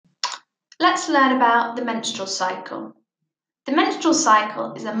Let's learn about the menstrual cycle. The menstrual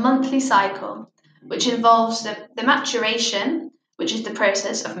cycle is a monthly cycle which involves the maturation, which is the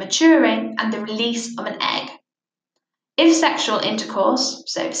process of maturing, and the release of an egg. If sexual intercourse,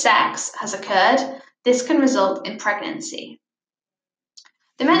 so sex, has occurred, this can result in pregnancy.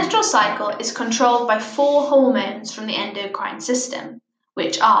 The menstrual cycle is controlled by 4 hormones from the endocrine system,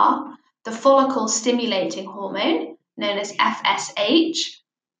 which are the follicle stimulating hormone, known as FSH,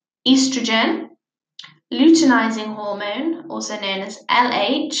 estrogen, luteinizing hormone, also known as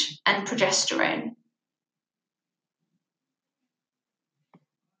LH, and progesterone.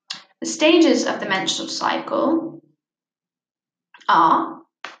 The stages of the menstrual cycle are,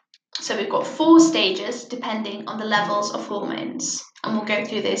 so we've got 4 stages depending on the levels of hormones, and we'll go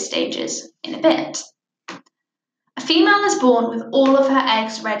through those stages in a bit. A female is born with all of her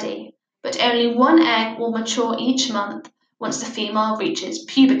eggs ready, but only 1 egg will mature each month once the female reaches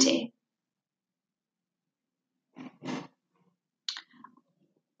puberty.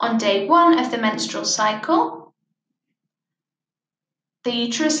 On day 1 of the menstrual cycle, the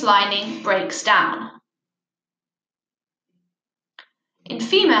uterus lining breaks down. In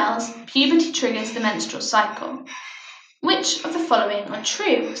females, puberty triggers the menstrual cycle. Which of the following are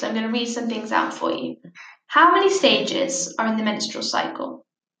true? So I'm going to read some things out for you. How many stages are in the menstrual cycle?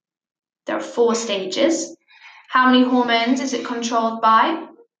 There are 4 stages. How many hormones is it controlled by?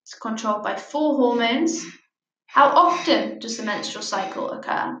 It's controlled by 4 hormones. How often does the menstrual cycle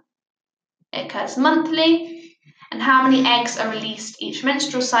occur? It occurs monthly. And how many eggs are released each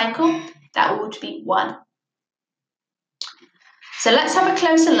menstrual cycle? That would be 1. So let's have a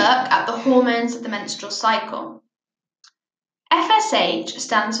closer look at the hormones of the menstrual cycle. FSH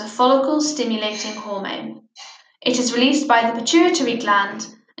stands for follicle stimulating hormone. It is released by the pituitary gland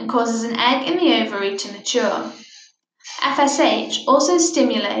and causes an egg in the ovary to mature. FSH also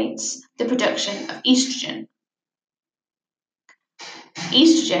stimulates the production of estrogen.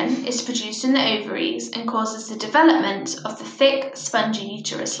 Estrogen is produced in the ovaries and causes the development of the thick, spongy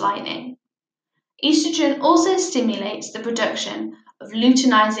uterus lining. Estrogen also stimulates the production of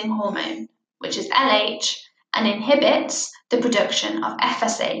luteinizing hormone, which is LH, and inhibits the production of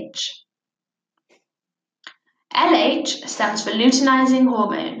FSH. LH stands for luteinizing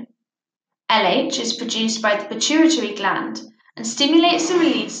hormone. LH is produced by the pituitary gland and stimulates the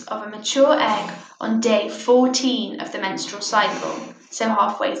release of a mature egg on day 14 of the menstrual cycle, so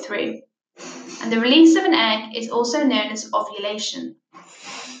halfway through. And the release of an egg is also known as ovulation.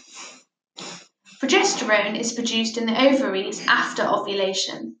 Progesterone is produced in the ovaries after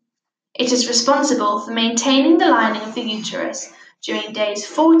ovulation. It is responsible for maintaining the lining of the uterus during days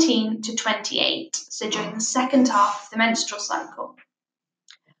 14 to 28, so during the second half of the menstrual cycle.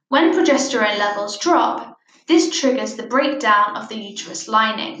 When progesterone levels drop, this triggers the breakdown of the uterus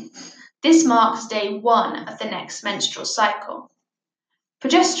lining. This marks day 1 of the next menstrual cycle.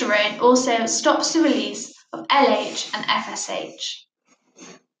 Progesterone also stops the release of LH and FSH.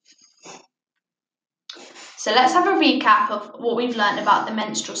 So let's have a recap of what we've learned about the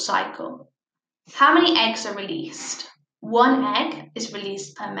menstrual cycle. How many eggs are released? 1 egg is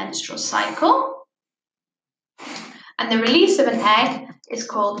released per menstrual cycle. And the release of an egg is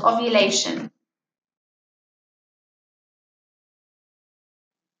called ovulation.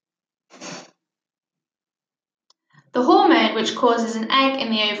 The hormone which causes an egg in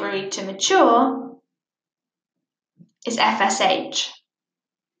the ovary to mature is FSH.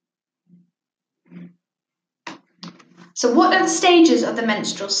 So what are the stages of the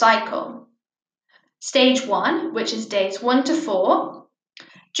menstrual cycle? Stage 1, which is days 1 to 4.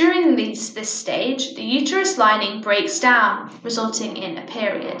 During this stage, the uterus lining breaks down, resulting in a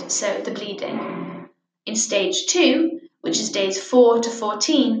period, so the bleeding. In stage 2, which is days 4 to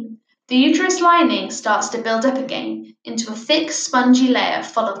 14, the uterus lining starts to build up again into a thick, spongy layer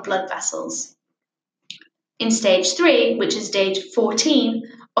full of blood vessels. In stage 3, which is day 14,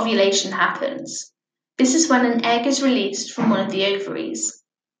 ovulation happens. This is when an egg is released from one of the ovaries.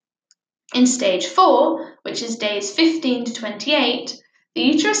 In stage 4, which is days 15 to 28, the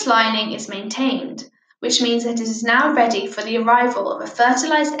uterus lining is maintained, which means that it is now ready for the arrival of a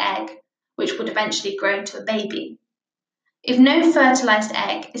fertilized egg, which would eventually grow into a baby. If no fertilized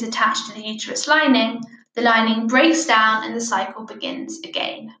egg is attached to the uterus lining, the lining breaks down and the cycle begins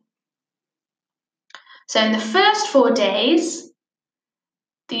again. So in the first 4 days,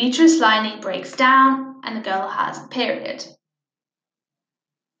 the uterus lining breaks down and the girl has a period.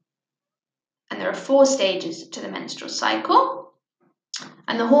 And there are 4 stages to the menstrual cycle.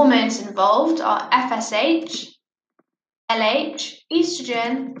 And the hormones involved are FSH, LH,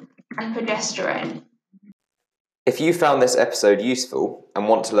 estrogen, and progesterone. If you found this episode useful and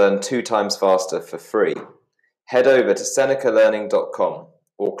want to learn 2 times faster for free, head over to senecalearning.com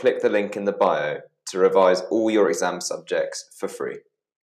or click the link in the bio to revise all your exam subjects for free.